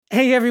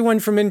Hey everyone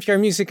from NPR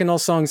Music and All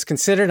Songs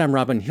Considered. I'm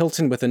Robin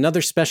Hilton with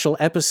another special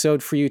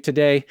episode for you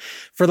today.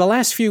 For the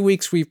last few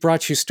weeks, we've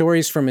brought you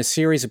stories from a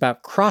series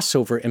about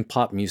crossover in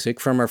pop music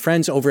from our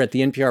friends over at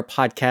the NPR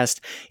podcast,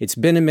 It's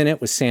Been a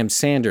Minute with Sam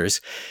Sanders.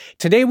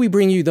 Today we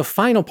bring you the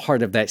final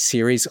part of that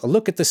series, a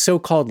look at the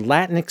so-called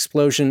Latin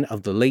explosion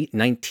of the late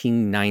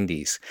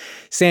 1990s.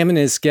 Sam and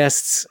his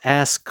guests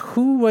ask,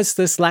 who was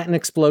this Latin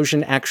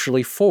explosion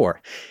actually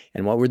for?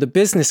 And what were the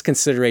business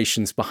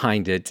considerations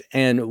behind it?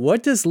 And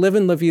what does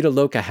Livin' La Vida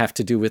Loca have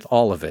to do with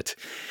all of it?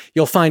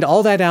 You'll find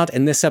all that out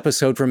in this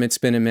episode from It's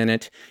Been a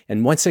Minute.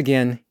 And once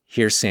again,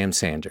 here's Sam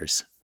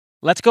Sanders.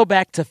 Let's go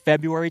back to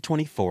February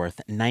 24th,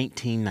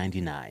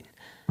 1999.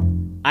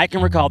 I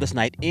can recall this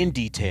night in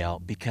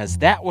detail because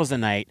that was the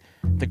night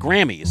the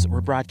Grammys were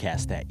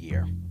broadcast that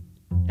year.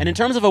 And in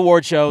terms of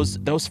award shows,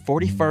 those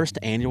 41st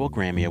annual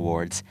Grammy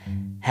Awards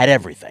had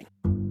everything.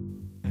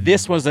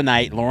 This was the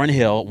night Lauryn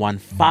Hill won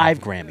 5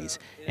 Grammys,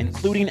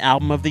 including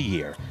Album of the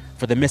Year,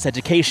 for The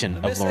Miseducation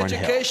of Lauryn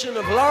Hill. Miseducation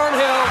of Lauryn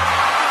Hill.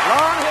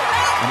 Lauryn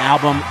Hill. An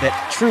album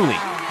that truly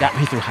got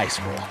me through high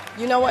school.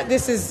 You know what?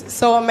 This is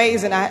so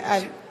amazing.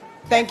 I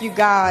thank you,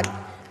 God.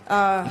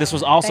 This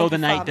was also the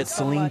night that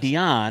Celine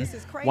Dion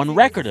won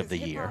Record of the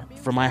Year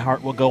for My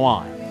Heart Will Go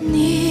On.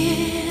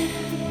 Near,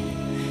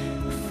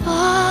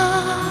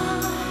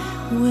 far,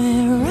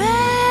 wherever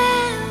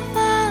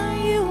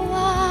you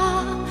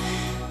are.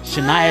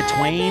 Shania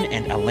Twain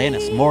and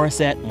Alanis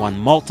Morissette won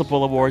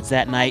multiple awards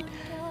that night.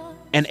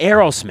 And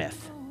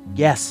Aerosmith,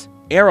 yes,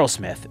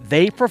 Aerosmith,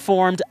 they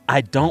performed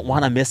I Don't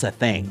Want to Miss a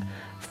Thing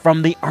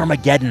from the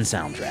Armageddon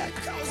soundtrack.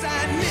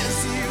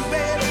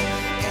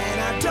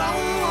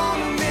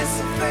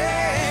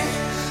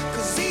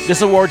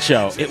 This award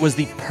show, it was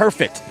the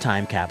perfect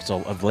time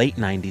capsule of late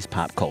 90s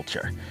pop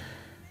culture.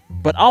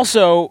 But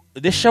also,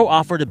 this show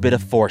offered a bit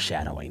of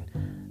foreshadowing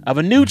of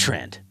a new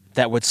trend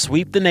that would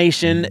sweep the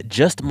nation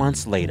just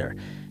months later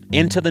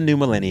into the new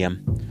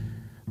millennium,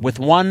 with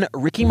one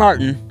Ricky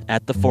Martin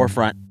at the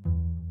forefront.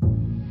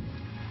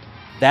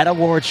 That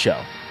award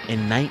show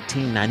in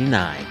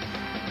 1999,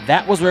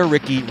 that was where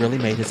Ricky really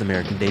made his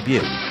American debut.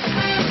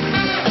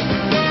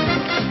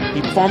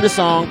 He performed a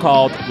song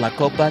called La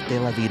Copa de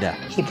la Vida.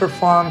 He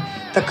performed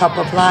The Cup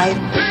of Life.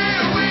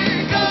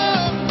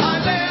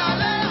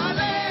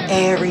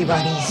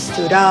 Everybody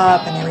stood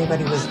up and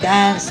everybody was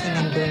dancing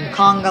and doing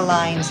conga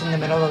lines in the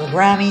middle of the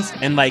Grammys.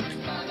 And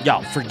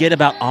y'all, forget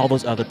about all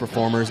those other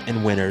performers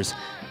and winners.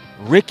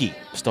 Ricky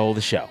stole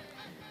the show.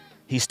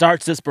 He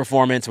starts this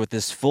performance with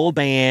this full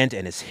band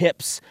and his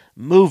hips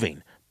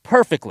moving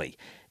perfectly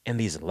in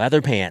these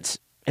leather pants.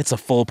 It's a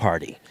full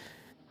party.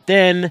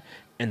 Then,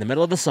 in the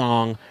middle of the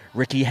song,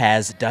 Ricky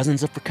has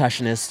dozens of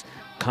percussionists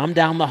come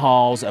down the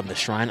halls of the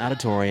Shrine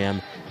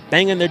Auditorium,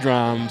 banging their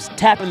drums,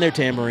 tapping their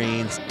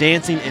tambourines,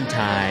 dancing in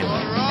time.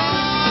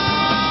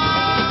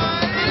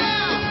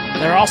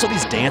 There are also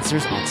these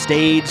dancers on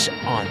stage,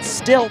 on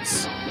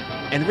stilts,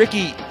 and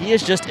Ricky, he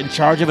is just in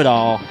charge of it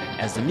all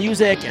as the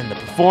music and the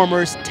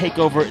performers take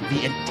over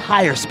the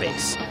entire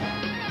space.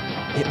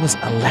 It was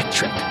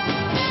electric.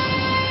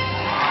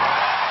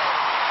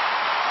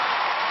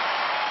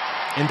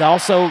 And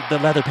also the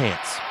leather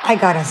pants. I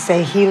gotta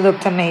say, he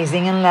looked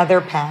amazing in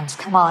leather pants.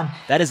 Come on.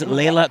 That is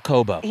Leila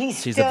Cobo.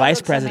 She's the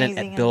vice president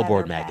at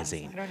Billboard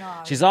magazine.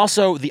 She's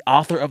also the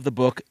author of the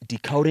book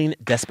Decoding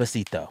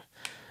Despacito,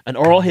 an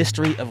oral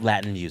history of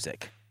Latin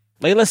music.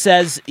 Leila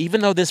says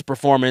even though this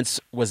performance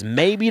was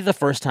maybe the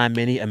first time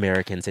many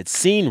Americans had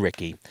seen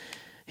Ricky,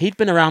 he'd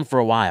been around for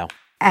a while.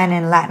 And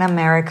in Latin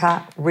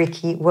America,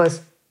 Ricky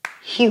was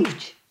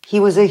huge. He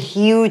was a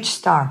huge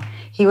star.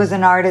 He was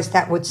an artist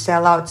that would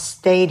sell out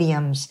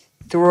stadiums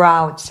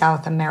throughout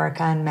South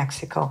America and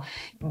Mexico.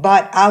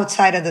 But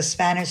outside of the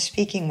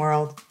Spanish-speaking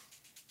world,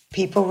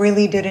 people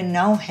really didn't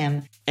know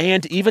him.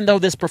 And even though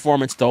this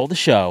performance stole the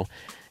show,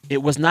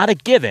 it was not a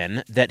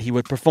given that he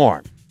would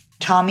perform.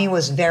 Tommy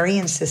was very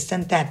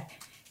insistent that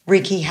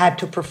Ricky had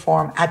to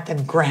perform at the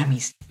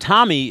Grammys.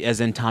 Tommy,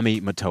 as in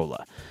Tommy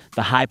Mottola,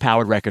 the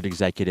high-powered record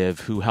executive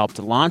who helped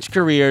launch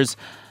careers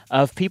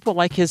of people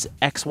like his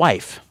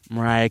ex-wife,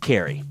 Mariah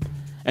Carey.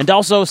 And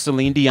also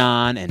Celine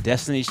Dion and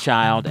Destiny's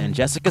Child and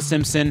Jessica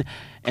Simpson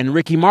and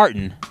Ricky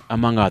Martin,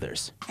 among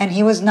others. And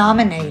he was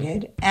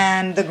nominated,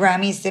 and the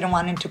Grammys didn't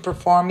want him to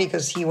perform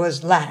because he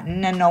was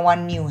Latin and no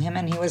one knew him,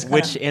 and he was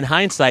Which, in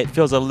hindsight,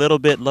 feels a little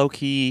bit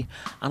low-key,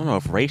 I don't know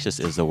if racist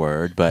is the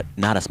word, but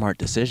not a smart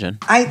decision.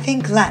 I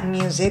think Latin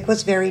music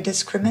was very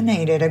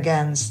discriminated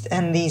against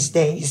in these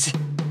days.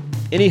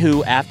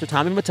 Anywho, after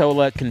Tommy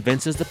Mottola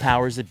convinces the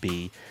powers that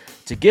be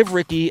to give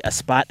Ricky a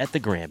spot at the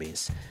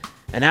Grammys,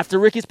 and after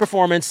Ricky's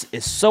performance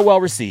is so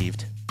well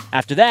received,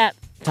 after that,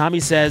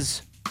 Tommy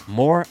says,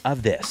 more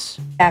of this.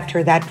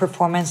 After that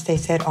performance, they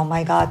said, oh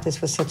my God,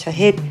 this was such a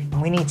hit.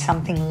 song. We need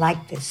something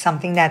like this,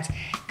 something that's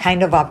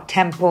kind of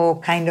up-tempo,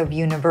 kind of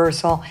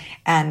universal.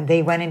 And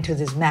they went into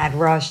this mad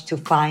rush to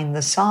find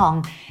the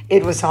song.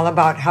 It was all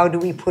about how do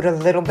we put a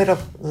little bit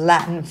of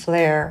Latin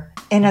flair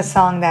in a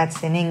song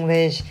that's in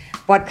English.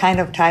 What kind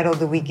of title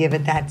do we give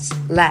it that's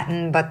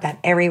Latin, but that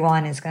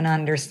everyone is going to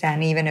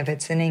understand, even if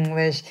it's in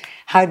English?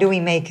 How do we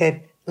make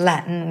it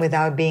Latin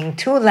without being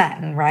too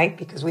Latin, right?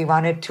 Because we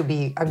want it to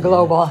be a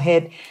global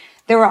hit.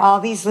 There were all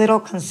these little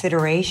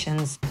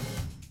considerations.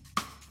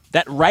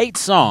 That right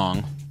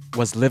song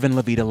was Livin'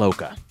 La Vida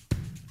Loca.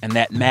 And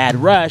that mad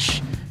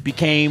rush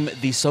became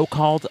the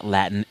so-called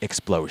Latin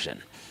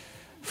explosion.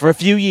 For a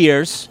few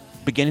years,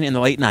 beginning in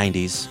the late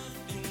 90s,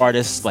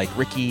 artists like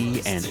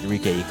Ricky and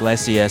Enrique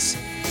Iglesias,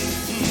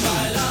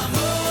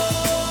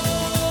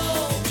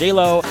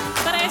 J-Lo,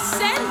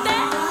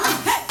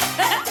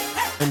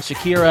 and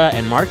Shakira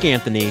and Marc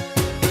Anthony,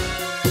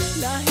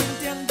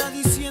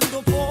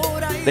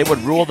 they would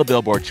rule the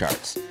Billboard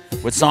charts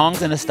with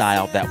songs in a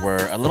style that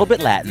were a little bit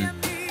Latin,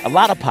 a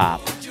lot of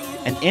pop,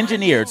 and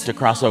engineered to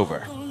cross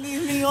over.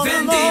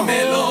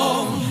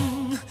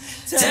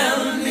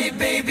 Tell me,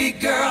 baby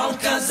girl,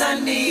 'cause I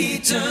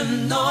need to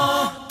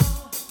know.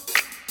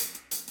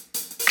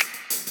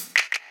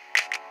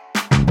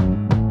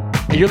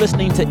 And you're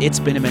listening to It's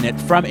Been a Minute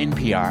from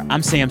NPR.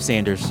 I'm Sam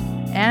Sanders.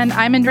 And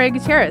I'm Andrea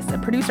Gutierrez, a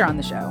producer on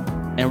the show.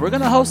 And we're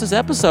going to host this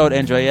episode,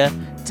 Andrea,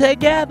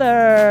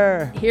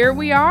 together. Here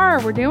we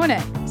are. We're doing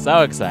it.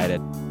 So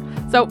excited.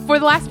 So for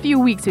the last few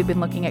weeks, we've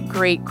been looking at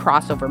great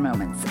crossover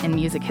moments in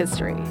music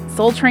history.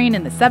 Soul Train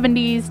in the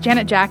 70s,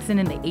 Janet Jackson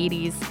in the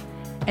 80s.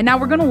 And now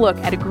we're going to look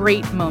at a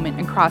great moment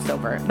in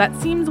crossover that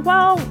seems,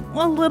 well,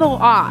 a little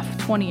off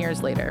 20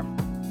 years later.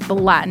 The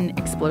Latin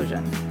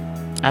explosion.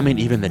 I mean,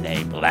 even the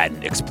name,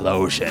 Latin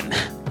explosion.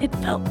 It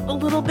felt a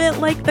little bit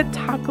like the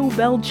Taco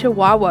Bell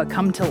Chihuahua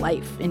come to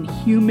life in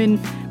human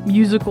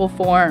musical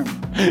form.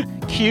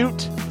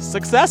 Cute,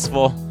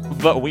 successful,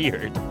 but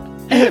weird.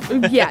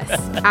 Yes,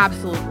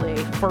 absolutely.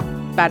 For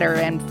better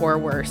and for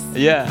worse.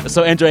 Yeah.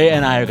 So Andrea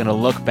and I are going to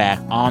look back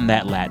on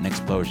that Latin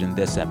explosion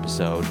this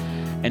episode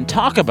and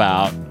talk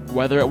about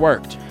whether it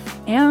worked.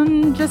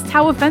 And just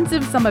how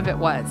offensive some of it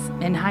was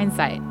in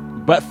hindsight.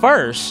 But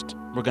first,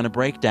 we're going to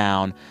break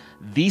down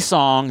the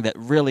song that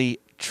really,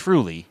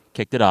 truly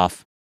kicked it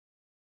off.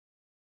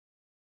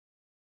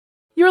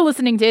 You're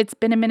listening to It's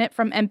Been a Minute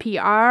from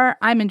NPR.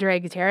 I'm Andrea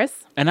Gutierrez.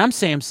 And I'm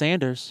Sam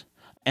Sanders.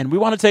 And we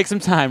want to take some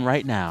time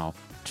right now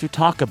to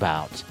talk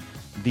about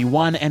the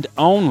one and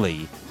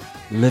only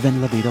Livin'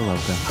 La Vida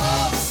Loca.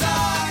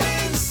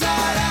 Upside,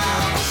 inside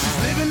out,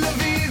 living la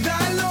vida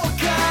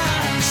loca.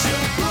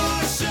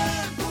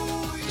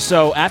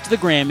 So after the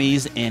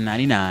Grammys in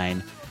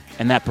 99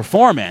 and that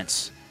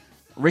performance,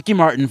 Ricky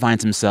Martin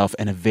finds himself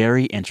in a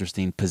very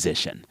interesting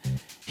position.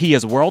 He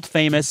is world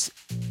famous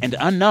and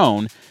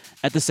unknown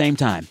at the same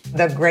time.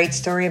 The great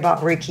story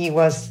about Ricky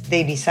was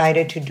they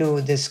decided to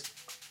do this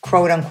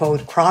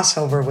quote-unquote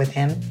crossover with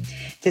him.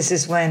 This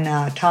is when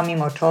Tommy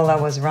Mottola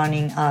was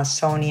running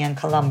Sony and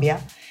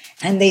Columbia.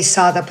 And they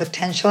saw the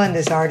potential in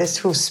this artist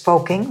who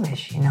spoke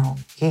English, you know.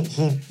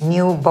 He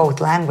knew both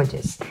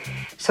languages.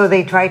 So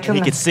they tried to...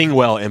 He could sing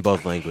well in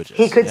both languages.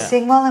 He could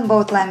sing well in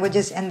both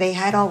languages, and they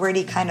had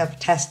already kind of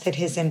tested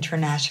his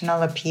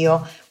international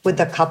appeal with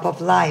The Cup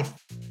of Life.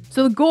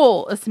 So the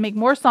goal is to make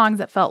more songs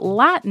that felt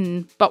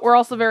Latin, but were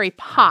also very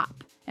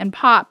pop, and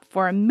pop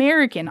for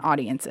American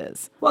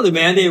audiences. Well, the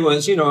mandate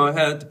was,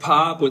 had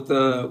pop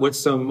with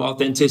some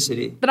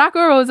authenticity.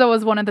 Draco Rosa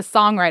was one of the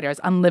songwriters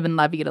on Livin'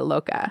 La Vida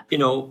Loca.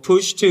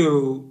 Push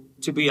to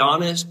be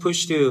honest,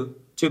 push to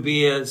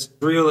be as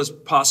real as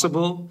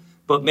possible,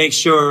 but make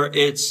sure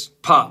it's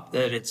pop,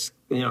 that it's,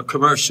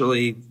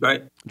 commercially,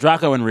 right?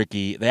 Draco and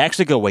Ricky, they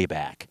actually go way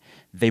back.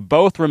 They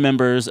both were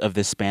members of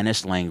this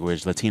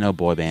Spanish-language Latino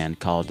boy band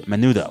called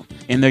Menudo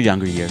in their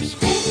younger years.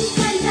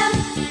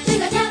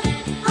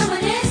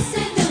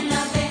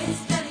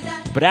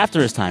 But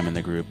after his time in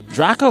the group,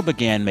 Draco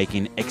began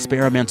making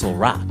experimental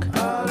rock.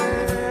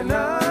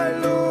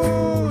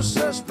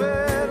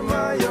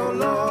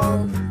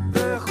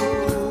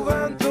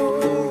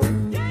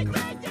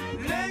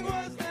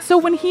 So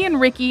when he and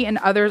Ricky and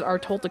others are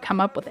told to come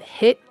up with a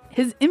hit,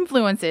 his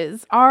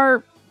influences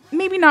are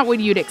maybe not what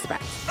you'd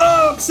expect.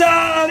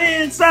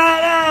 Upside,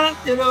 inside out.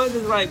 It's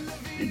like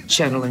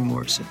channeling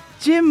Morrison.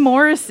 Jim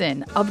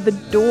Morrison of The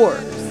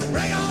Doors.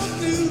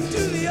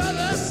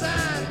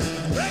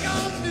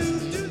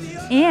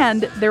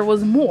 And there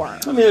was more.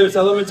 I mean, there's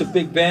elements of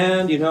big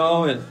band,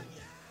 and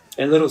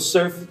little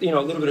surf, a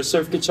little bit of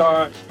surf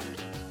guitar.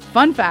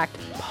 Fun fact,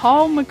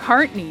 Paul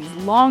McCartney's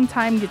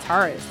longtime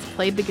guitarist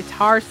played the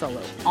guitar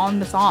solo on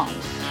the song.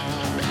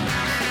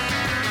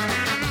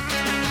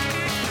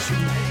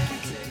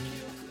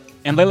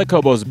 In Leila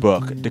Cobo's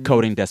book,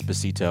 Decoding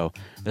Despacito,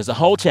 there's a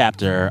whole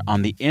chapter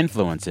on the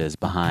influences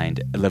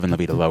behind Livin' La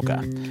Vida Loca.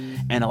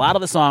 And a lot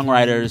of the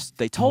songwriters,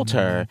 they told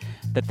her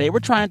that they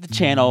were trying to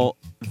channel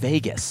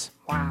Vegas.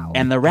 Wow.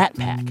 And the Rat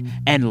Pack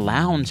and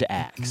lounge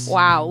acts.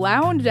 Wow,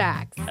 lounge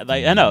acts.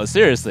 I know,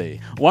 seriously.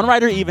 One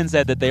writer even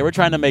said that they were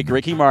trying to make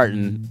Ricky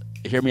Martin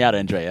hear me out,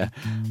 Andrea,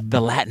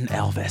 the Latin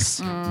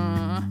Elvis.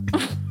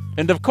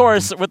 And of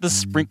course, with a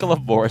sprinkle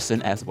of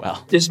Morrison as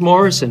well. Just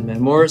Morrison,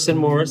 man.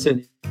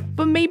 Morrison.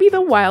 But maybe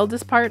the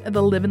wildest part of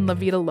the Livin' La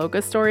Vida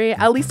Loca story,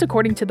 at least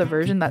according to the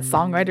version that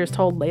songwriters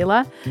told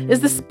Layla,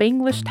 is the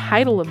Spanglish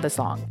title of the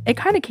song. It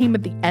kind of came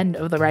at the end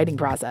of the writing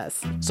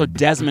process. So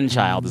Desmond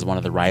Child is one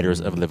of the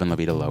writers of Livin' La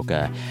Vida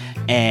Loca,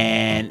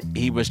 and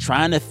he was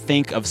trying to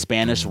think of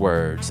Spanish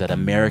words that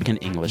American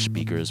English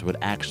speakers would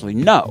actually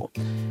know.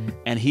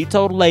 And he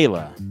told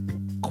Layla,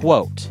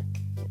 quote,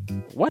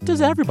 "What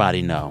does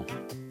everybody know?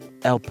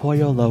 El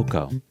Pollo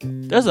Loco.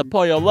 There's a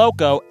Pollo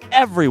Loco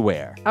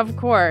everywhere." Of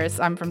course,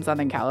 I'm from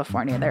Southern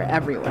California. They're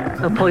everywhere.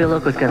 El Pollo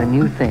Loco's got a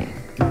new thing.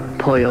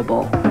 Pollo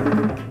Bowl.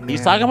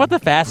 He's talking about the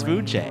fast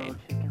food chain.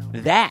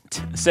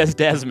 That, says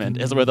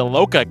Desmond, is where the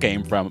Loca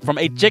came from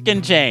a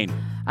chicken chain.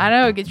 I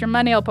know, get your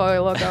money, El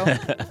Pollo Loco.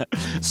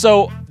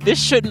 So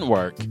this shouldn't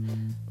work,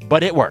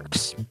 but it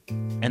works.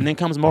 And then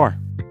comes more.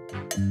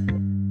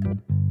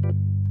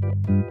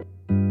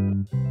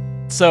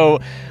 So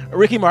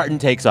Ricky Martin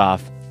takes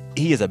off.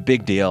 He is a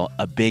big deal,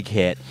 a big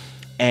hit.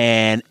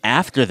 And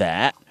after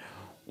that,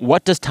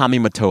 what does Tommy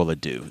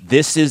Mottola do?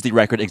 This is the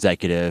record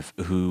executive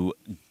who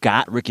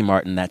got Ricky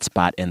Martin that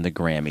spot in the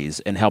Grammys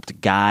and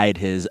helped guide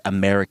his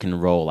American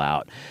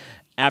rollout.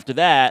 After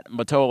that,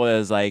 Mottola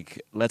is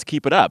like, let's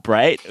keep it up,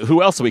 right?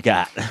 Who else we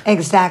got?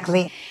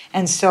 Exactly.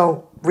 And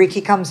so Ricky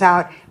comes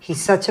out.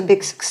 He's such a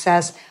big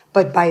success.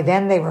 But by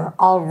then, they were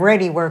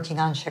already working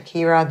on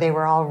Shakira. They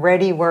were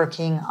already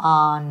working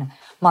on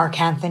Mark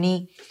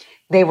Anthony.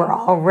 They were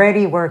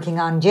already working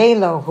on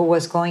J-Lo, who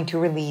was going to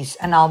release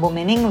an album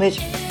in English.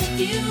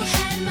 You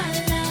had my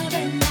love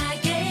and I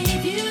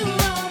gave you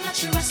all my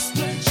trust,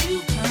 but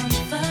you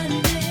comfort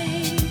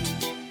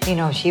me. You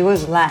know, she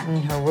was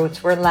Latin, her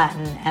roots were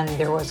Latin, and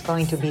there was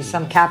going to be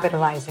some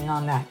capitalizing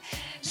on that.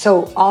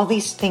 So all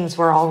these things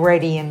were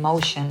already in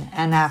motion.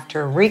 And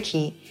after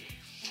Ricky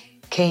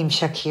came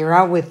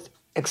Shakira with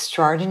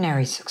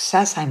extraordinary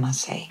success, I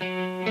must say.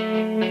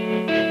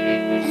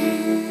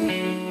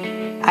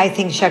 I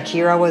think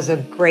Shakira was a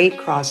great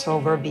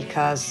crossover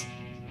because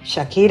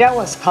Shakira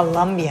was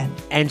Colombian.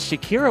 And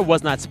Shakira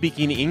was not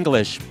speaking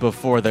English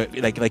before the,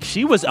 like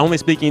she was only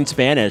speaking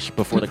Spanish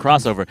before the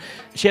crossover.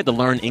 She had to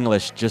learn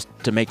English just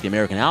to make the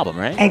American album,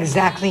 right?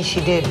 Exactly,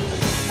 she did.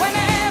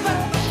 Whenever,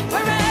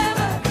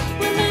 wherever,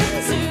 we're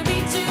meant to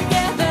be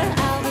together.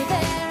 I'll be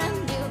there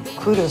and you'll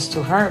be. Kudos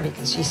to her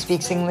because she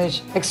speaks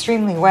English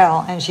extremely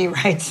well and she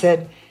writes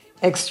it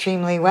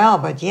extremely well.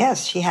 But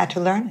yes, she had to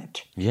learn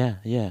it.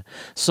 Yeah.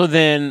 So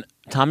then,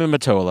 Tommy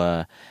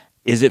Mottola,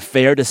 is it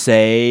fair to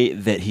say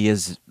that he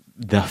is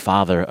the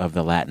father of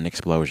the Latin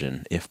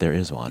explosion, if there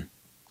is one?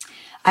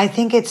 I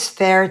think it's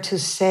fair to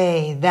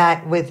say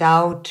that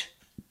without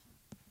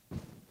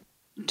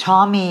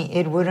Tommy,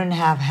 it wouldn't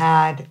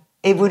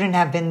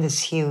have been this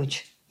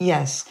huge.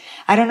 Yes.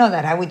 I don't know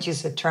that I would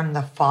use the term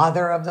the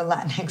father of the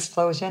Latin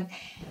explosion,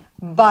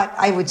 but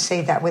I would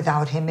say that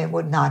without him, it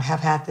would not have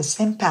had this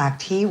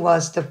impact. He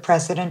was the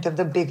president of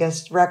the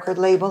biggest record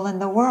label in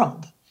the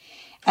world.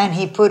 And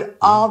he put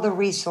all the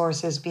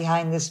resources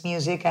behind this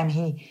music and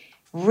he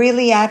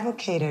really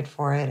advocated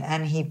for it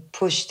and he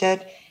pushed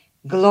it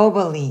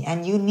globally.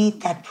 And you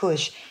need that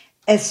push,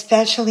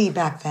 especially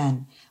back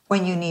then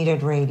when you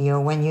needed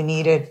radio, when you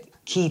needed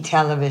key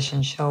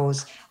television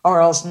shows,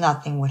 or else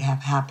nothing would have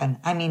happened.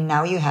 I mean,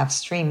 now you have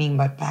streaming,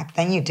 but back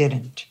then you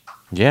didn't.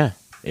 Yeah,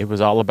 it was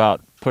all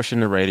about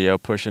pushing the radio,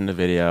 pushing the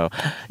video.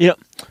 You know,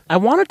 I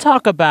want to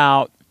talk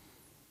about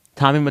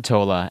Tommy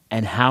Mottola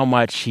and how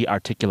much he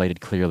articulated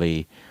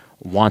clearly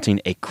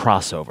wanting a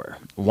crossover,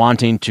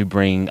 wanting to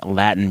bring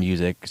Latin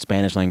music,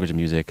 Spanish language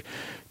music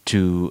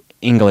to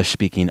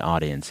English-speaking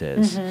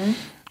audiences. Mm-hmm.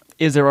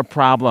 Is there a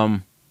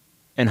problem,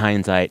 in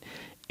hindsight,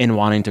 in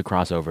wanting to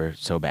cross over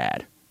so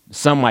bad?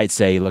 Some might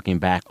say, looking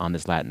back on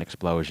this Latin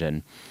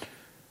explosion,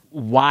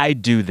 why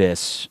do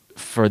this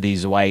for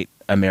these white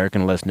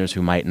American listeners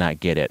who might not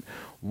get it?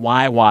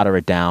 Why water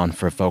it down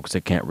for folks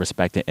that can't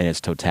respect it in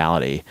its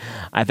totality?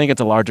 I think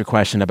it's a larger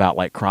question about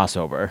like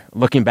crossover.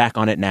 Looking back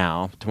on it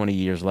now, 20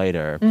 years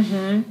later,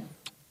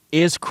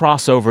 is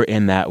crossover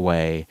in that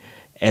way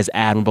as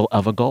admirable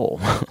of a goal?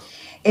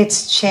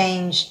 It's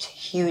changed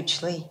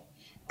hugely.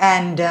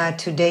 And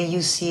today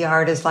you see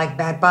artists like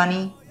Bad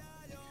Bunny,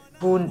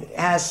 who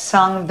has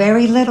sung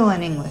very little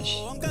in English.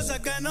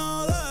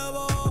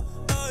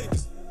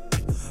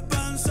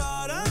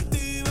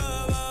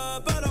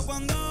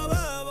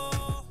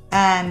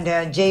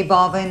 And J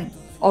Balvin,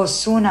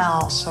 Ozuna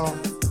also.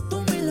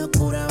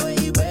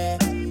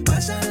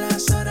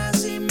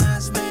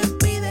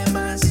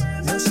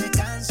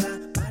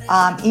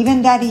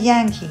 Even Daddy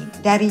Yankee.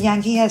 Daddy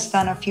Yankee has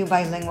done a few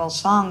bilingual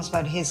songs,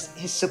 but his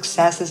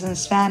success is in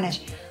Spanish.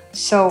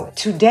 So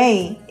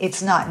today,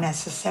 it's not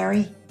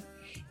necessary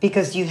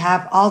because you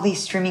have all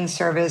these streaming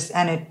service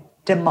and it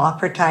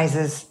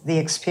democratizes the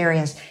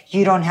experience.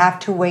 You don't have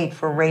to wait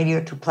for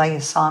radio to play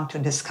a song to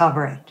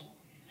discover it.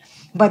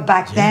 But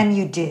back then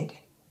you did.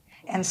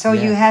 And so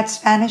you had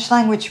Spanish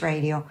language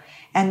radio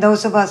And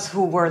those of us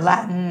who were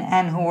Latin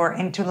and who were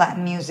into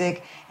Latin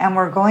music and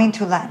were going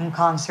to Latin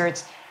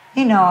concerts,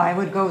 you know, I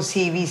would go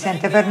see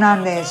Vicente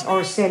Fernandez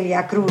or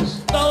Celia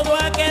Cruz. Todo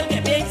aquel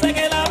que piensa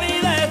que la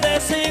vida es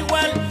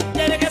desigual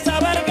tiene que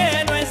saber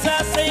que no es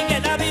así, que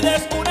la vida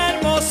es una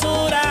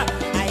hermosura.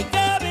 Hay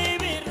que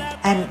vivirla.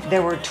 And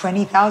there were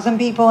 20,000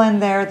 people in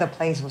there. The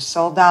place was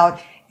sold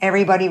out.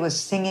 Everybody was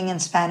singing in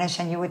Spanish.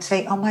 And you would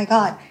say, oh my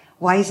God,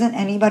 why isn't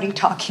anybody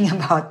talking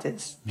about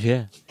this?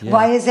 Yeah.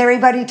 Why is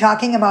everybody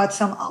talking about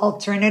some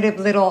alternative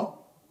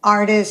little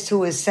artist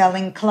who is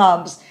selling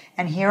clubs?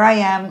 And here I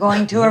am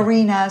going to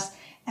arenas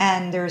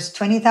and there's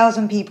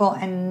 20,000 people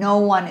and no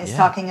one is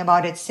talking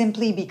about it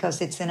simply because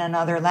it's in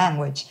another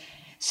language.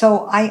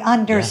 So I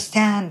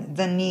understand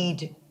the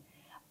need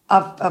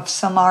of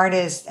some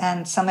artists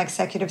and some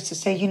executives to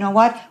say, you know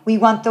what? We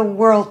want the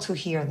world to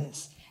hear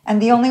this.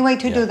 And the only way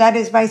to do that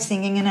is by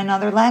singing in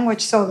another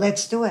language. So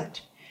let's do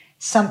it.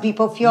 Some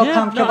people feel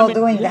comfortable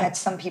doing that.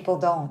 Some people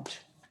don't.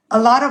 A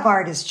lot of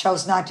artists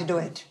chose not to do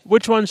it.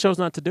 Which one chose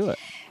not to do it?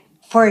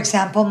 For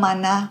example,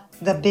 Maná,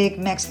 the big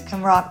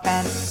Mexican rock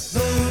band.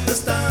 ¿Dónde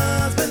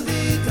estás,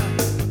 bendita?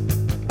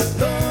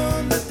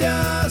 ¿Dónde te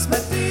has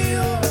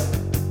metido?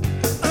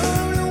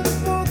 Abre un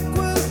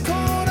poco el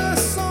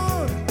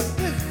corazón.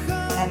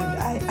 And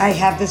I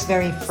have this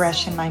very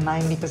fresh in my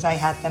mind because I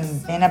had them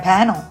in a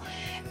panel.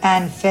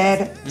 And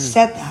Fer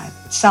said that.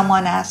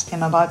 Someone asked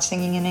him about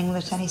singing in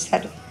English and he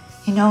said,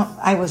 you know,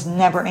 I was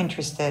never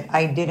interested.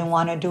 I didn't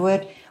want to do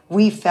it.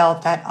 We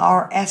felt that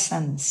our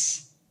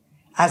essence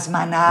as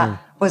Maná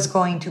was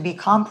going to be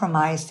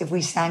compromised if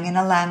we sang in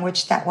a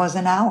language that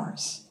wasn't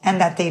ours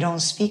and that they don't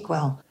speak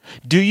well.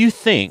 Do you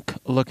think,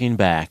 looking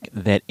back,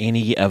 that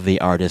any of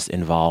the artists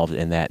involved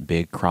in that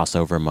big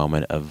crossover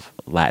moment of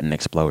Latin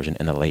explosion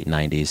in the late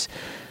 90s,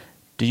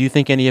 do you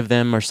think any of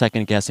them are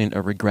second-guessing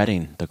or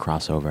regretting the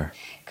crossover?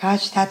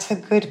 Gosh, that's a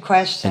good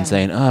question. And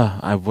saying, oh,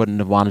 I wouldn't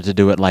have wanted to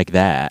do it like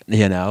that,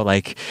 you know?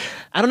 Like,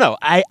 I don't know.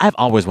 I've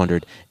always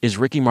wondered, is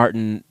Ricky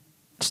Martin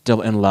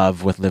still in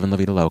love with Livin' La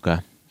Vida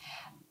Loca?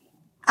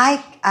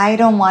 I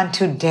don't want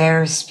to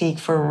dare speak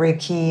for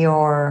Ricky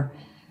or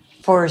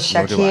for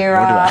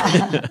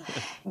Shakira.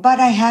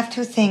 But I have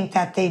to think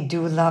that they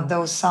do love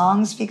those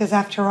songs because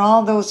after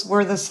all, those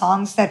were the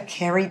songs that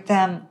carried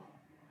them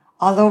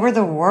all over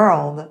the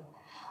world.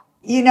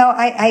 You know,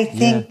 I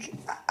think,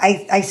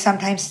 I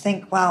sometimes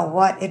think, wow,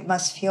 what it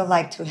must feel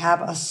like to have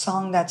a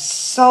song that's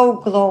so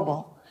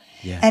global.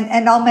 Yeah.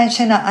 And I'll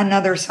mention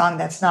another song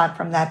that's not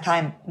from that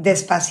time,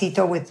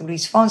 Despacito with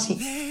Luis Fonsi.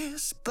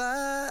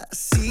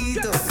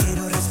 Despacito,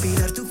 quiero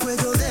respirar tu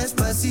cuello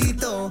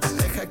despacito.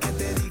 Deja que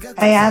te diga.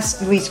 I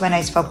asked Luis when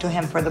I spoke to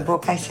him for the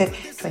book, I said,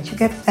 don't you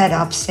get fed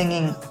up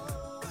singing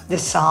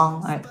this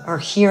song or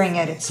hearing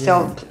it? It's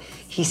still,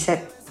 he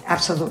said,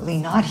 absolutely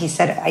not. He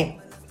said,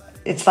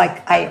 it's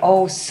like I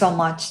owe so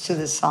much to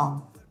the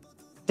song.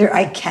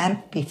 I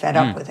can't be fed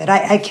up with it.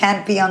 I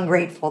can't be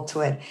ungrateful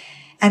to it.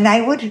 And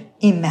I would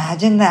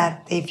imagine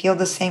that they feel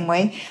the same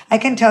way. I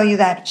can tell you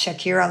that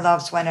Shakira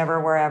loves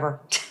Whenever, Wherever.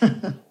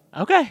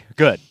 Okay,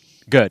 good.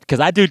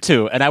 Because I do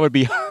too, and I would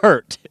be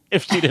hurt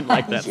if she didn't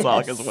like that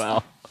song as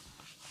well.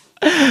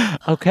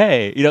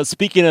 Okay, you know,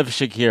 speaking of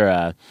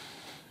Shakira,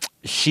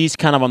 she's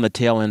kind of on the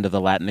tail end of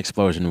the Latin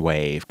explosion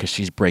wave because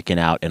she's breaking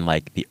out in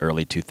like the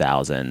early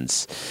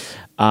 2000s.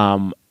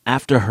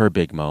 After her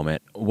big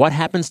moment, what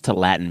happens to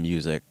Latin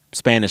music,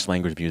 Spanish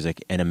language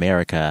music in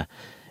America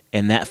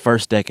in that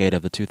first decade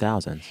of the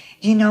 2000s?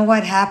 You know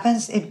what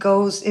happens? It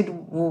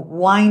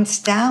winds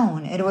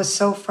down. It was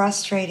so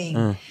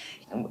frustrating.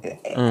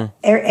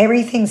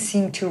 Everything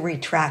seemed to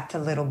retract a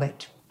little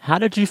bit. How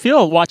did you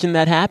feel watching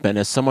that happen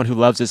as someone who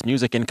loves this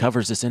music and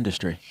covers this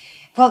industry?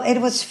 Well, it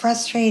was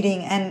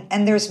frustrating,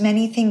 and there's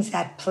many things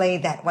at play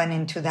that went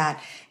into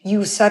that.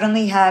 You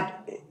suddenly had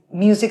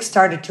music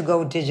started to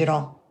go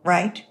digital,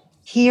 right?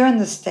 Here in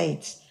the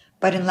States,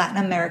 but in Latin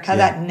America,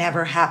 that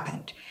never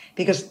happened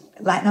because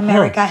Latin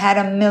America had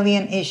a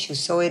million issues,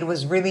 so it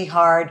was really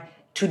hard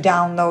to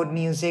download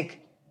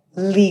music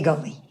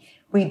legally.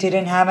 We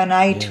didn't have an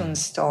iTunes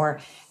store.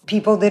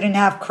 People didn't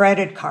have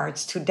credit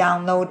cards to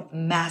download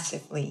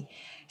massively.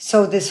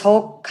 So this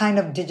whole kind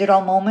of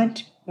digital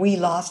moment, we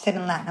lost it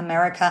in Latin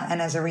America.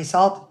 And as a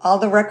result, all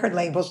the record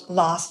labels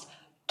lost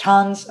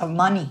tons of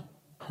money.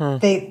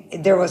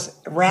 There was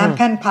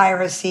rampant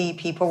piracy.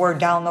 People were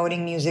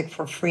downloading music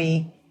for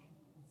free.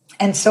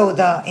 And so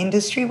the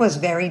industry was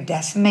very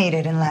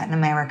decimated in Latin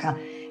America.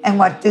 And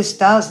what this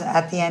does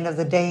at the end of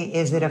the day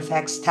is it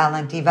affects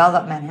talent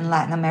development in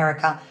Latin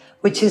America,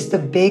 which is the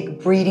big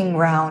breeding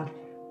ground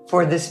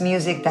for this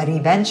music that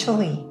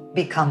eventually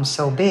becomes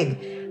so big.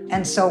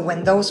 And so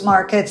when those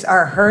markets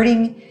are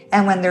hurting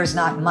and when there's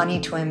not money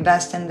to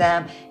invest in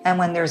them and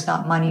when there's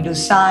not money to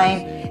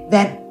sign,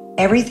 then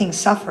everything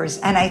suffers.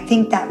 And I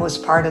think that was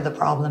part of the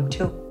problem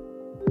too.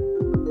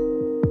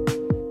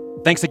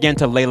 Thanks again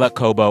to Leila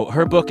Cobo.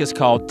 Her book is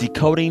called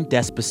Decoding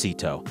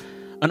Despacito,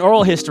 an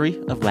oral history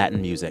of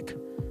Latin music.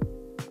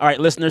 All right,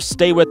 listeners,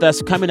 stay with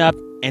us. Coming up,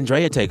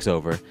 Andrea takes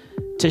over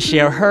to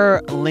share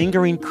her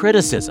lingering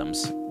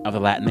criticisms of the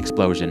Latin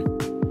explosion.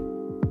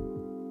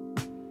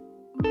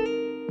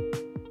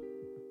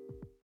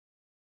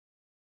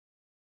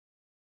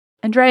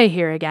 Andrea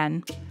here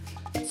again.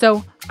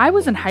 So, I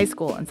was in high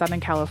school in Southern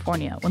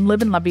California when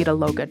Livin' La Vida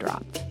Loca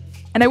dropped.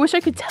 And I wish I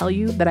could tell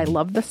you that I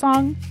loved the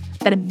song,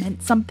 that it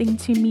meant something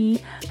to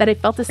me, that I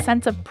felt a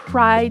sense of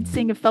pride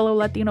seeing a fellow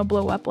Latino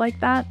blow up like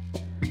that.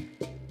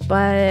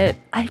 But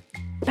I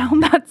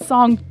found that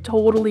song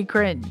totally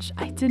cringe.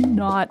 I did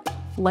not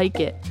like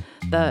it.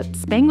 The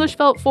Spanglish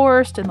felt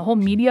forced and the whole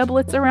media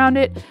blitz around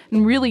it,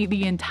 and really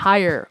the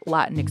entire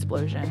Latin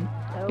explosion.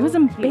 It was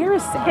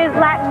embarrassing. His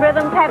Latin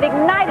rhythms have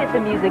ignited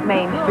the music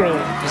mainstream.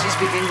 Does he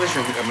speak English, or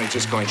am I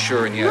just going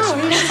sure and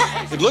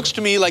yes? It looks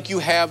to me like you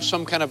have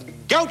some kind of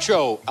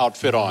gaucho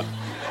outfit on.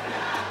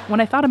 When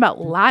I thought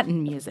about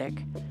Latin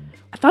music,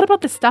 I thought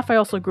about the stuff I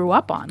also grew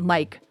up on,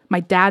 like my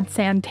dad's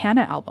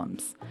Santana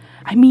albums.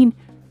 I mean,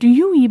 do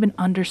you even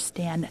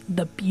understand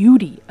the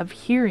beauty of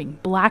hearing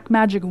Black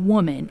Magic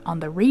Woman on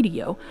the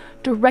radio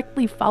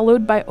directly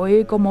followed by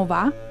Oye Como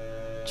Va?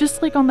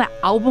 Just like on the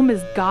album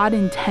as God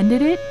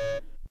intended it?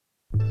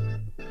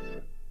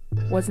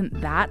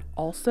 Wasn't that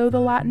also the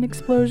Latin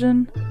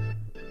explosion?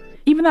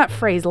 Even that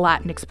phrase,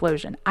 Latin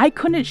explosion, I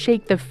couldn't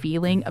shake the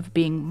feeling of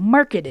being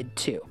marketed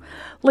to.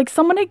 Like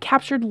someone had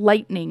captured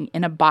lightning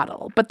in a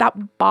bottle, but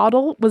that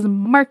bottle was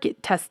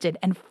market tested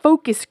and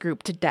focus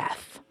grouped to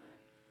death.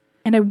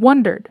 And I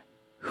wondered,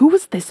 who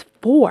was this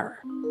for?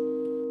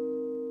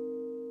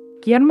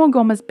 Guillermo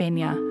Gomez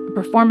Peña, a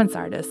performance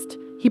artist,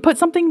 he put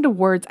something into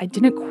words I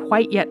didn't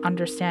quite yet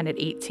understand at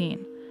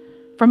 18,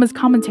 from his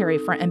commentary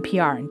for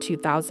NPR in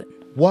 2000.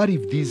 What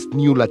if this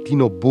new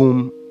Latino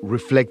boom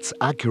reflects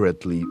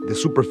accurately the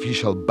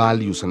superficial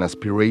values and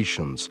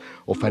aspirations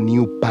of a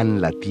new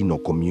pan-Latino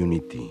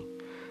community,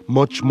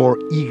 much more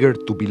eager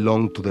to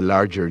belong to the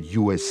larger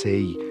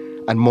USA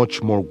and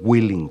much more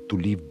willing to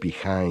leave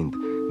behind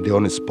the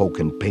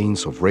unspoken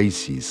pains of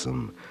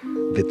racism,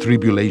 the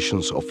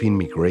tribulations of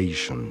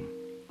immigration?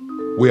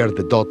 We are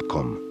the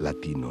 .com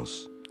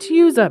Latinos. To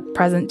use a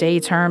present-day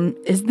term,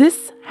 is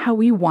this how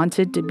we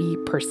wanted to be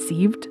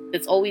perceived?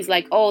 It's always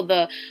like, oh,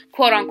 the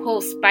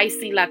quote-unquote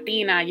spicy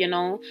Latina, you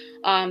know?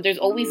 There's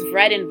always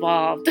red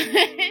involved.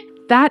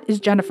 That is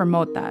Jennifer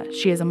Mota.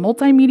 She is a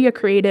multimedia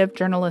creative,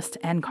 journalist,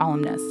 and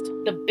columnist.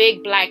 The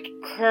big black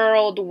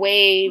curled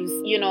waves,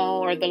 you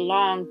know, or the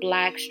long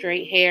black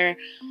straight hair.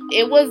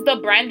 It was the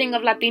branding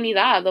of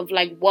Latinidad, of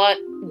like what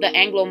the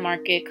Anglo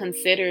market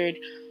considered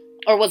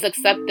or was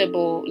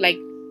acceptable, like,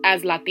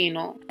 as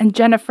Latino. And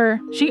Jennifer,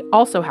 she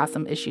also has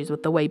some issues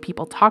with the way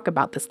people talk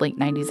about this late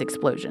 90s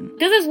explosion.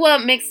 This is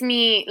what makes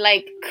me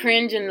like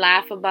cringe and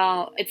laugh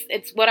about.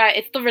 It's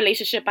the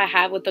relationship I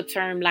have with the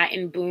term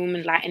Latin boom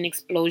and Latin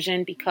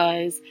explosion,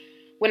 because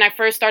when I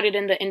first started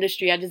in the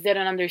industry, I just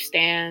didn't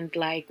understand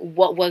like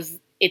what was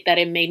it that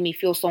it made me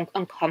feel so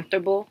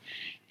uncomfortable.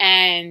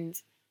 And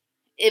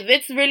if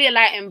it's really a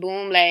Latin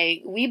boom,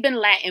 like we've been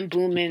Latin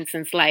booming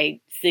since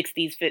like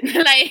 60s,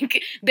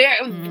 like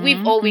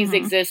we've always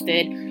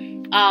existed.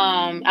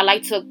 I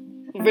like to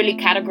really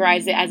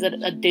categorize it as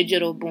a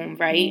digital boom,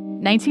 right?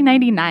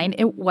 1999,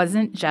 it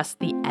wasn't just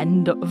the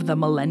end of the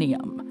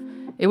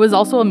millennium. It was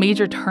also a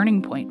major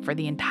turning point for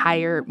the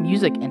entire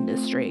music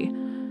industry.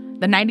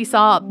 The 90s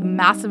saw a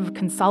massive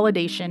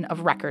consolidation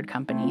of record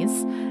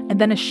companies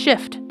and then a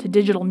shift to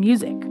digital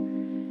music.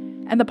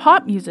 And the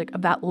pop music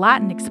of that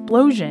Latin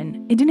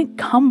explosion, it didn't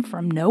come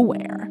from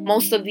nowhere.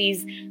 Most of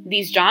these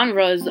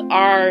genres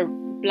are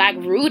Black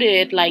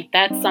rooted. Like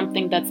that's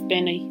something that's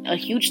been a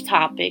huge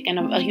topic and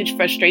a huge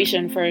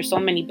frustration for so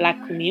many Black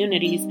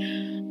communities.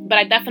 But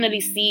I definitely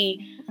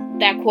see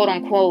that quote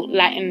unquote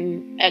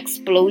Latin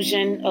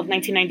explosion of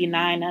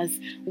 1999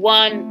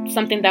 as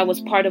something that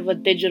was part of a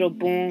digital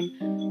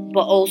boom,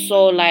 but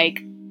also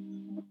like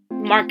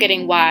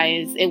marketing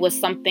wise, it was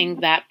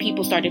something that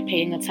people started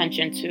paying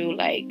attention to.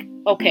 Like,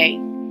 okay,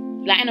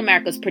 Latin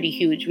America is pretty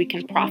huge. We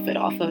can profit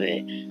off of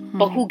it.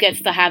 But who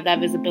gets to have that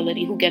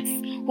visibility?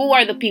 Who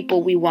are the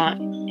people we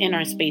want in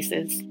our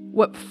spaces?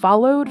 What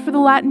followed for the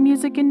Latin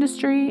music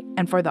industry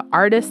and for the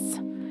artists,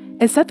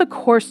 it set the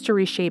course to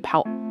reshape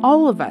how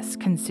all of us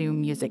consume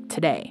music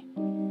today.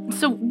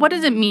 So what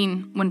does it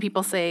mean when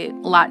people say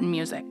Latin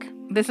music?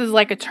 This is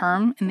like a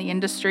term in the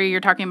industry. You're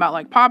talking about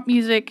like pop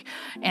music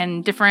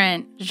and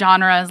different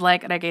genres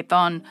like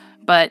reggaeton.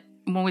 But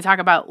when we talk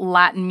about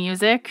Latin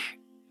music,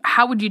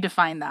 how would you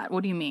define that?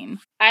 What do you mean?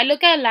 I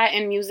look at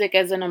Latin music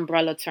as an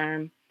umbrella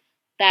term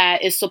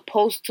that is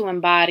supposed to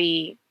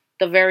embody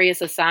the various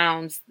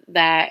sounds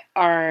that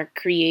are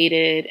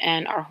created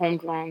and are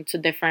homegrown to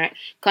different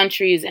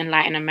countries in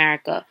Latin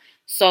America.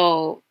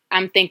 So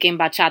I'm thinking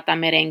bachata,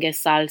 merengue,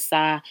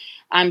 salsa.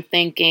 I'm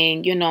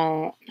thinking,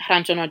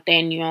 rancho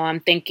norteño.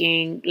 I'm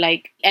thinking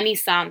like any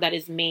sound that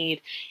is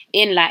made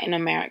in Latin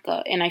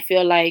America. And I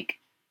feel like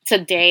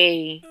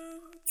today,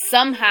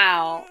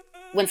 somehow,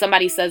 when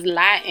somebody says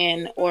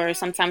Latin, or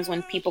sometimes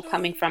when people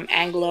coming from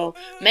Anglo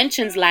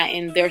mentions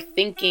Latin, they're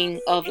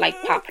thinking of like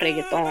pop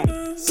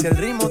reggaeton. Si el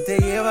ritmo te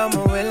lleva a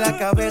mover la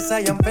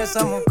cabeza, ya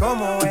empezamos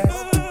como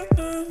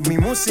es. Mi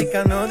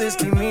música no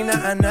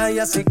discrimina a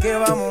nadie, así que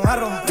vamos a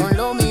romper. Con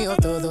lo mío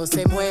todos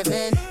se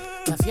mueven.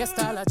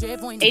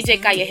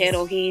 AJ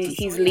Callejero,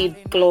 he's lead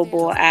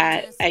global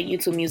at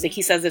YouTube Music.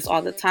 He says this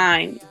all the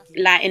time.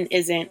 Latin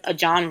isn't a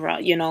genre,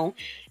 you know?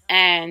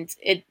 And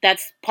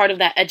that's part of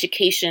that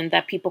education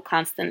that people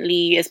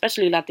constantly,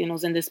 especially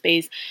Latinos in this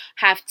space,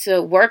 have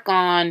to work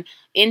on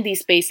in these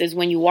spaces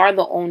when you are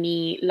the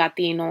only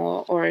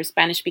Latino or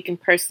Spanish-speaking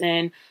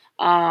person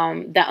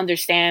that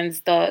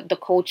understands the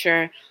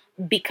culture,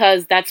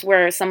 because that's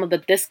where some of the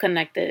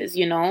disconnect is,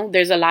 you know?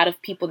 There's a lot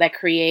of people that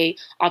create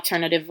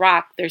alternative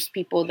rock. There's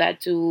people that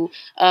do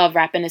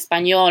rap in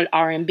Espanol,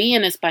 R&B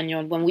in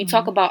Espanol. When we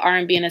talk about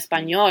R&B in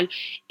Espanol,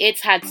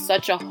 it's had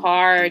such a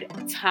hard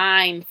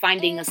time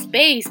finding a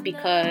space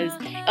because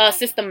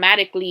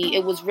systematically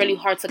it was really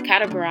hard to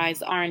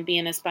categorize R&B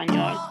in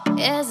Espanol.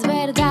 Es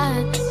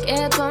verdad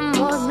que tu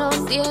amor no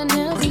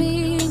tiene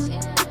fin.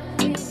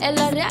 En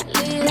la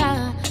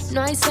realidad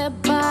no hay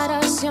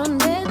separación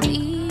de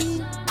ti.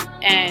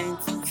 And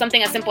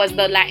something as simple as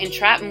the Latin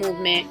trap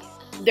movement,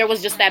 there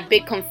was just that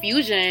big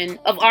confusion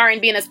of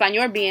R&B and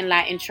Espanol being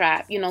Latin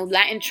trap. You know,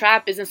 Latin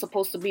trap isn't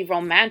supposed to be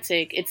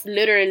romantic. It's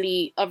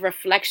literally a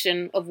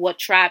reflection of what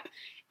trap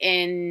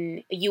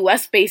in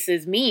US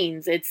spaces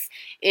means.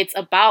 It's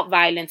about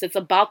violence. It's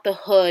about the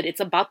hood. It's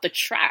about the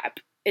trap.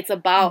 It's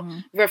about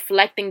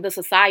reflecting the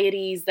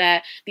societies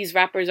that these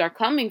rappers are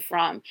coming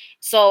from.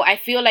 So I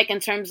feel like in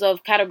terms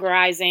of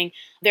categorizing,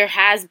 there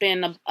has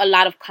been a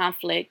lot of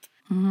conflict.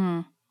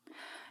 Mm-hmm.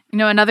 You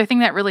know, another thing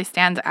that really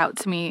stands out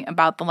to me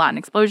about the Latin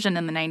explosion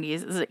in the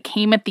 90s is it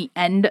came at the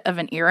end of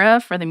an era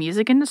for the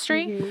music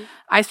industry. Mm-hmm.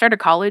 I started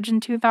college in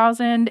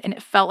 2000, and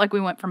it felt like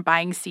we went from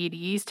buying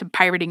CDs to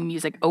pirating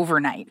music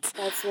overnight.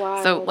 That's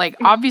wild. So, like,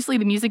 obviously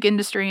the music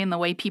industry and the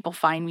way people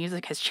find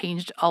music has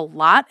changed a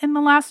lot in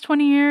the last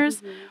 20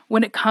 years. Mm-hmm.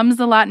 When it comes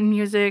to Latin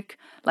music,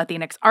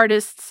 Latinx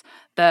artists,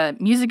 the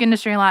music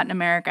industry in Latin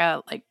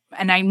America, like,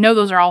 and I know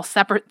those are all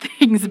separate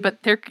things,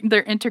 but they're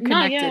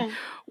interconnected. No, yeah.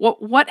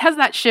 What has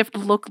that shift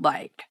looked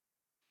like?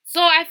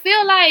 So I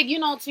feel like, you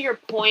know, to your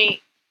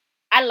point,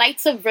 I like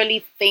to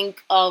really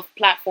think of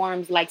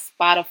platforms like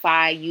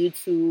Spotify,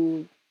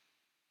 YouTube,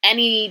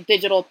 any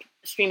digital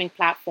streaming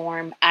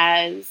platform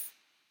as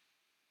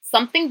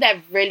something that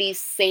really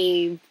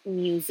saved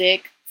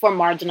music for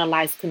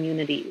marginalized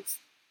communities.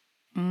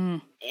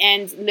 Mm.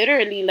 And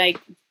literally, like,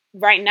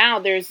 right now,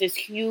 there's this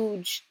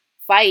huge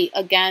fight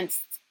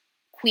against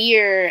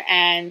queer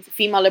and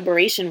female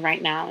liberation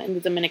right now in the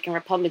Dominican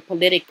Republic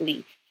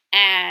politically.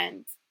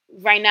 And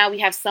right now we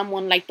have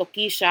someone like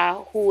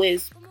Tokischa who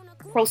is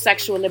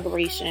pro-sexual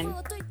liberation.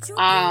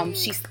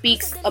 She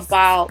speaks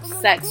about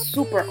sex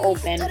super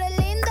open.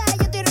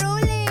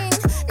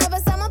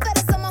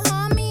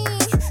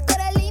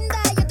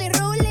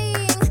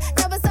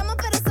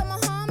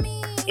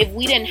 If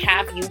we didn't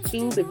have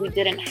YouTube, if we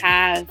didn't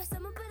have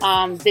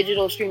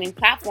digital streaming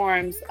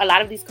platforms, a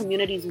lot of these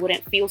communities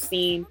wouldn't feel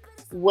seen,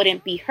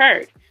 wouldn't be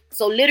heard.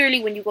 So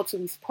literally when you go to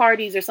these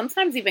parties or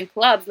sometimes even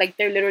clubs, like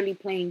they're literally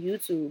playing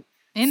YouTube.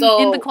 In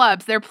the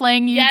clubs, they're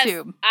playing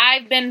YouTube. Yes,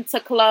 I've been to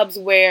clubs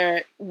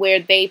where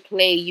they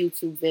play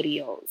YouTube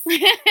videos.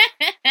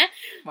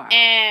 Wow.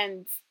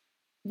 And,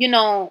 you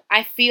know,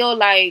 I feel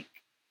like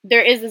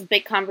there is this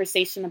big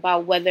conversation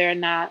about whether or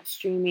not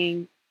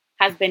streaming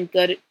has been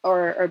good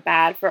or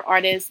bad for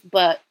artists,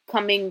 but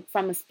coming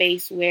from a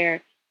space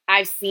where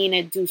I've seen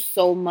it do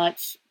so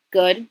much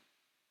good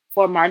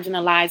for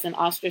marginalized and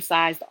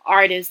ostracized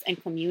artists and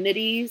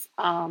communities,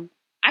 I'm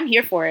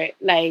here for it.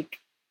 Like,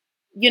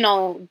 you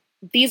know,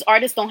 these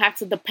artists don't have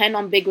to depend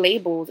on big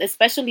labels,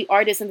 especially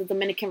artists in the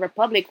Dominican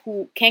Republic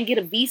who can't get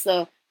a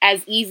visa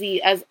as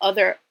easy as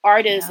other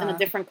artists in a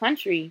different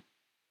country.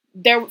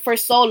 There, for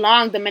so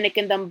long,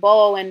 Dominican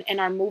Dembow and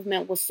our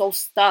movement was so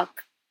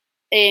stuck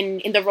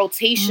in the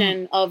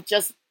rotation of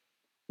just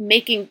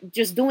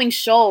doing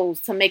shows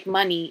to make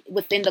money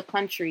within the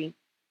country.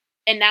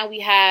 And now we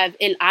have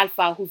El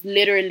Alfa, who's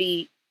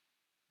literally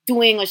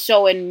doing a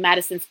show in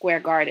Madison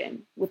Square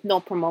Garden with no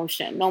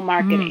promotion, no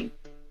marketing.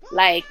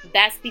 Like,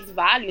 that speaks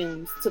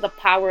volumes to the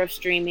power of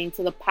streaming,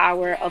 to the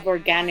power of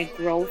organic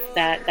growth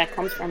that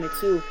comes from it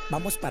too.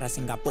 Vamos para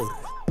Singapur.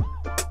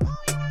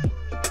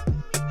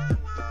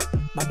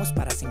 Vamos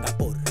para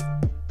Singapur.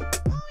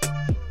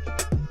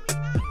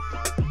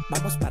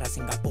 Vamos para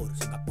Singapur.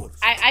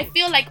 I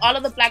feel like all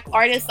of the Black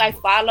artists I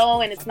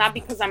follow, and it's not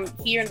because I'm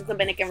here in the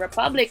Dominican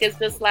Republic, it's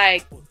just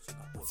like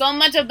so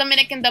much of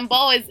Dominican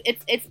Dembow is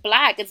it's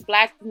Black. It's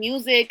Black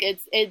music.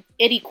 It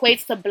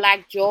equates to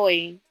Black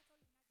joy.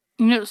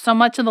 You know, so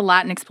much of the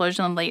Latin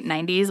explosion in the late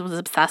 90s was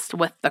obsessed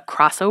with the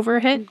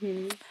crossover hit.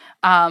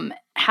 Mm-hmm.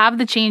 Have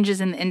the changes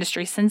in the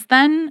industry since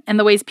then and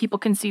the ways people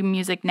consume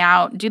music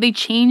now, do they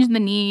change the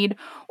need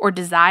or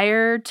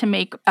desire to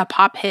make a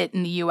pop hit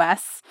in the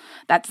U.S.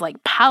 that's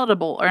like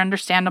palatable or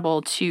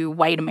understandable to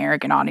white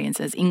American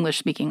audiences,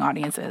 English-speaking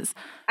audiences?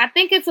 I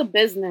think it's a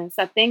business.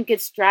 I think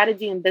it's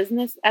strategy and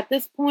business at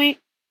this point.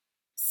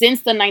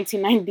 Since the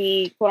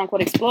 1990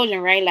 quote-unquote explosion,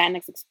 right,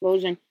 Latinx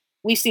explosion,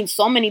 we've seen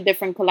so many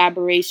different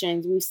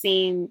collaborations. We've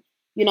seen,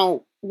 you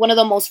know, one of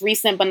the most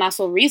recent, but not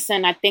so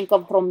recent, I think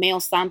of Romeo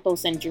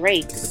Santos and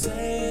Drake.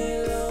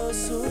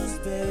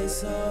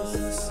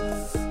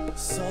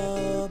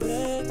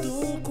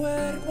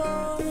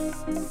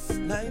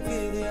 La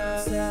envidia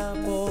se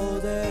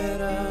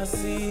apodera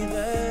así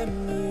de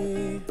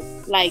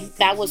mí. Like,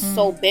 that was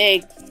so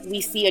big. We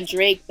see a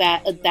Drake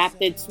that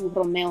adapted to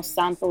Romeo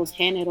Santos'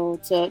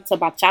 género to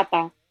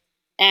bachata.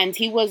 And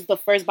he was the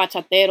first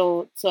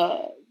bachatero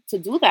to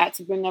do that,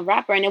 to bring a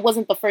rapper. And it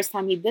wasn't the first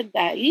time he did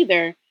that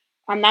either.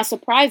 I'm not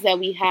surprised that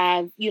we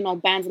have,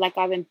 bands like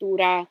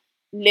Aventura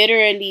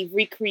literally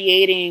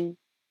recreating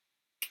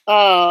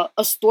a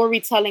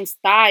storytelling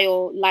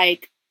style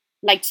like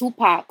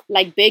Tupac,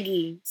 like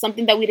Biggie,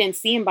 something that we didn't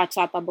see in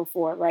bachata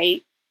before,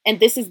 right? And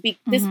this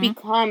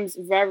becomes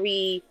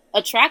very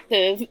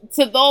attractive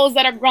to those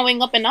that are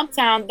growing up in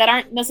Uptown that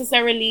aren't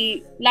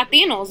necessarily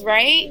Latinos,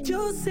 right?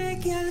 Yo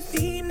sé que al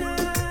final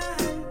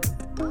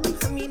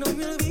a mí no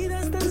me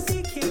olvidas tan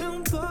siquiera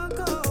un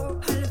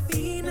poco. Al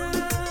final,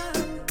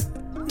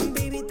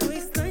 baby, tú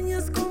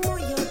extrañas como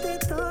yo te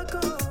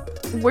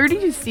toco. Where do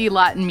you see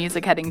Latin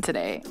music heading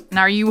today? And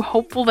are you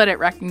hopeful that it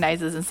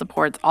recognizes and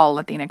supports all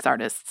Latinx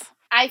artists?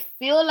 I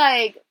feel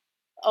like,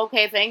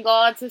 okay, thank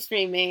God to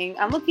streaming.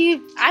 I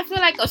feel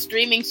like a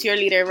streaming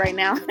cheerleader right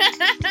now.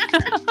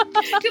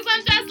 Because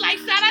I'm just like,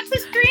 shout out to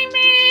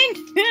streaming.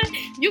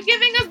 You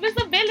giving us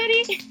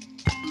visibility.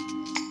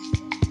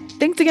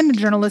 Thanks again to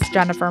journalist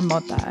Jennifer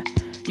Mota.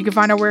 You can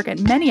find her work at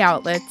many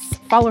outlets.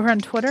 Follow her on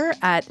Twitter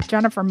at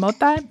Jennifer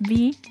Mota,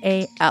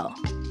 VAL.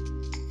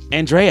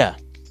 Andrea,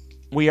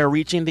 we are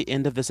reaching the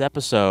end of this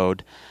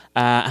episode.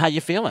 How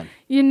you feeling?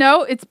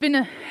 It's been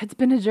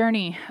a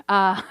journey,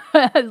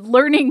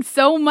 learning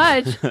so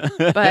much.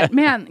 But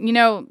man,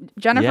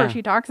 Jennifer,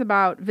 She talks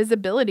about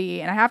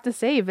visibility, and I have to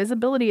say,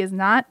 visibility is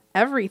not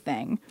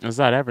everything. It's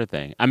not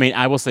everything. I mean,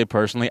 I will say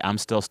personally, I'm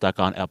still stuck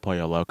on El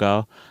Pollo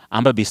Loco.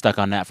 I'm gonna be stuck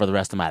on that for the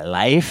rest of my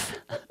life.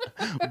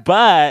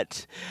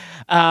 But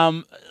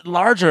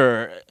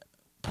larger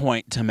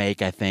point to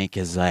make, I think,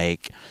 is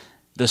like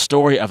the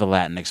story of the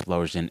Latin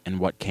explosion and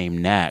what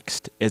came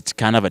next. It's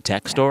kind of a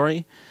tech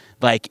story.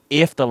 Like,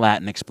 if the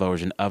Latin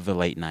explosion of the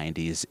late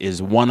 90s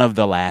is one of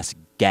the last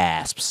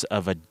gasps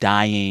of a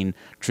dying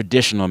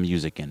traditional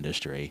music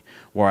industry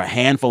where a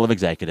handful of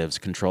executives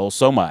control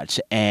so much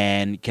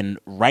and can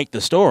write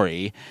the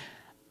story,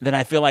 then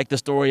I feel like the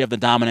story of the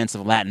dominance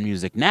of Latin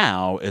music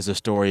now is a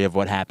story of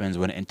what happens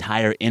when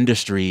entire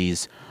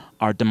industries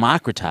are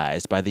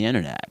democratized by the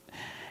internet.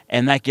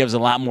 And that gives a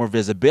lot more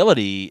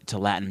visibility to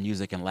Latin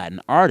music and Latin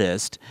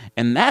artists.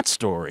 And that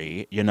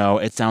story,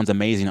 it sounds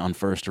amazing on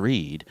first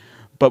read.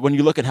 But when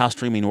you look at how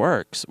streaming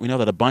works, we know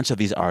that a bunch of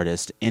these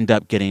artists end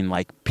up getting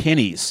like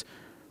pennies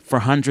for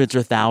hundreds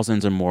or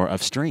thousands or more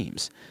of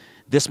streams.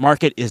 This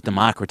market is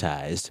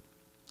democratized.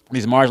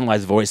 These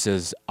marginalized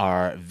voices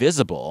are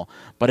visible,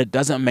 but it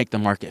doesn't make the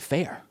market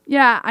fair.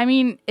 Yeah, I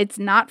mean, it's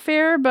not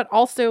fair, but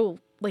also,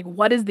 like,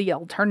 what is the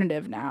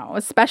alternative now?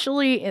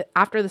 Especially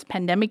after this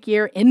pandemic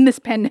year, in this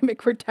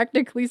pandemic we're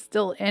technically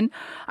still in.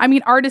 I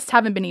mean, artists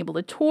haven't been able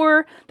to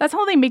tour. That's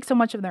how they make so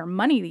much of their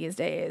money these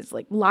days,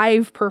 like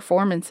live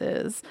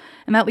performances.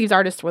 And that leaves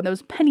artists with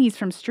those pennies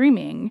from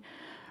streaming.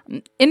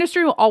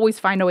 Industry will always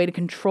find a way to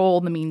control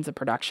the means of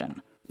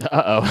production.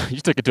 Uh-oh,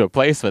 you took it to a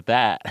place with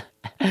that.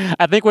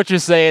 I think what you're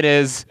saying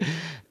is,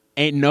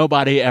 ain't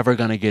nobody ever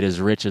going to get as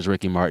rich as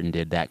Ricky Martin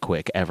did that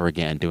quick ever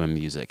again doing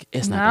music.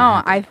 It's not gonna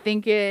happen. I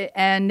think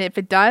and if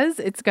it does,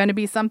 it's going to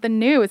be something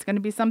new. It's going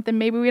to be something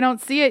maybe we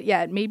don't see it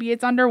yet. Maybe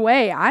it's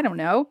underway. I don't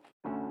know.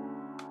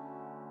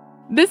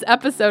 This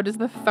episode is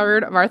the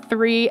third of our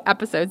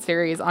 3-episode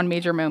series on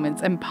major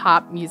moments and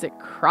pop music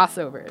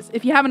crossovers.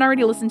 If you haven't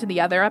already listened to the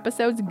other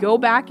episodes, go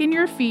back in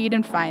your feed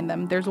and find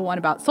them. There's one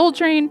about Soul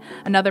Train,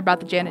 another about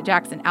the Janet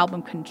Jackson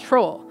album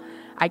Control.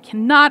 I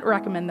cannot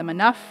recommend them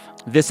enough.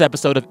 This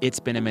episode of It's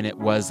Been a Minute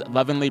was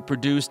lovingly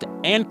produced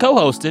and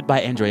co-hosted by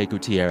Andrea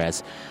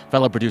Gutierrez.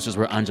 Fellow producers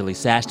were Anjali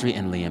Sastry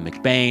and Liam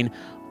McBain.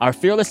 Our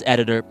fearless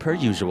editor, per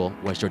usual,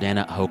 was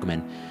Jordana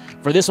Hochman.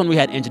 For this one, we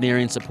had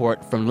engineering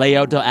support from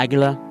Leo Del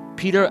Aguila,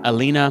 Peter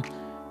Alina,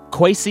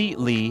 Kwesi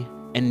Lee,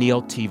 and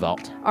Neil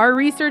Tevault. Our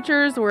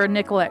researchers were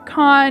Nicolette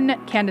Kahn,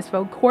 Candice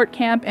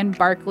Vogt-Kortkamp, and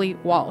Barkley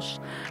Walsh.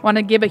 I want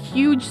to give a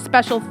huge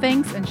special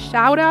thanks and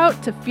shout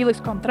out to Felix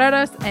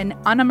Contreras and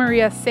Ana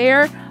Maria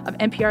Sayre of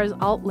NPR's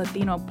Alt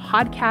Latino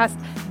podcast.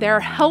 Their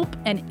help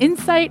and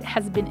insight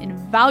has been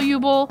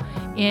invaluable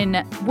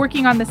in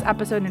working on this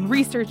episode and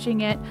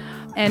researching it.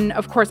 And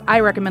of course, I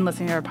recommend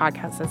listening to their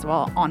podcast as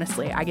well.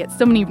 Honestly, I get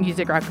so many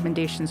music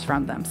recommendations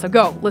from them. So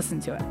go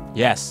listen to it.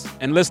 Yes.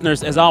 And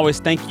listeners, as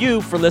always, thank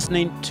you for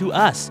listening to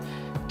us.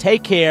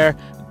 Take care.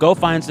 Go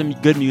find some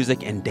good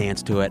music and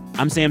dance to it.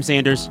 I'm Sam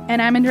Sanders.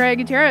 And I'm Andrea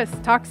Gutierrez.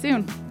 Talk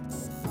soon.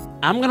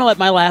 I'm going to let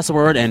my last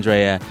word,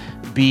 Andrea,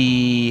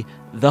 be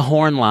the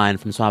horn line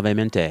from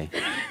Suavemente.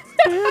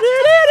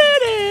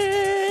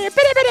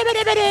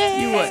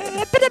 You would.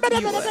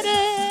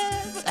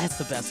 That's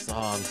the best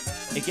song.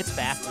 It gets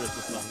faster as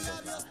the song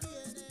goes by.